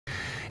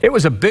It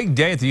was a big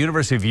day at the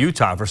University of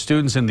Utah for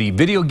students in the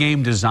video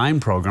game design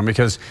program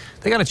because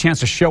they got a chance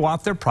to show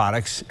off their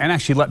products and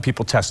actually let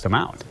people test them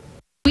out.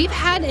 We've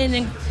had an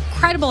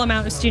incredible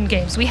amount of student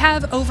games. We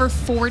have over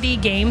 40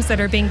 games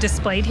that are being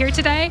displayed here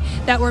today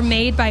that were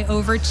made by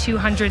over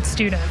 200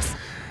 students.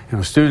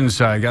 Students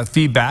got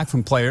feedback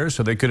from players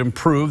so they could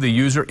improve the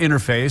user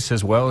interface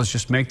as well as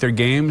just make their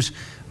games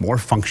more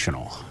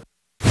functional.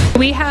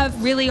 We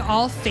have really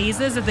all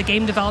phases of the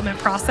game development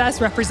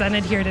process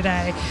represented here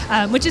today,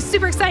 which is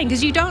super exciting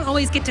because you don't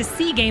always get to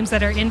see games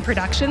that are in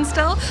production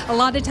still. A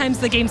lot of times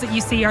the games that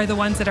you see are the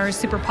ones that are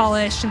super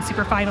polished and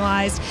super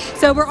finalized.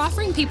 So we're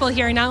offering people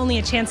here not only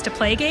a chance to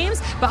play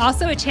games, but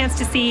also a chance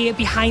to see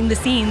behind the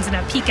scenes and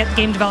a peek at the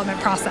game development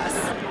process.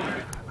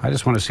 I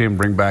just want to see them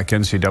bring back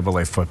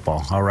NCAA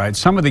football. All right.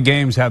 Some of the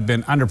games have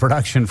been under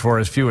production for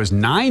as few as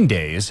 9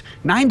 days.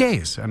 9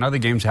 days. And other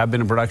games have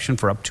been in production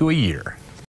for up to a year.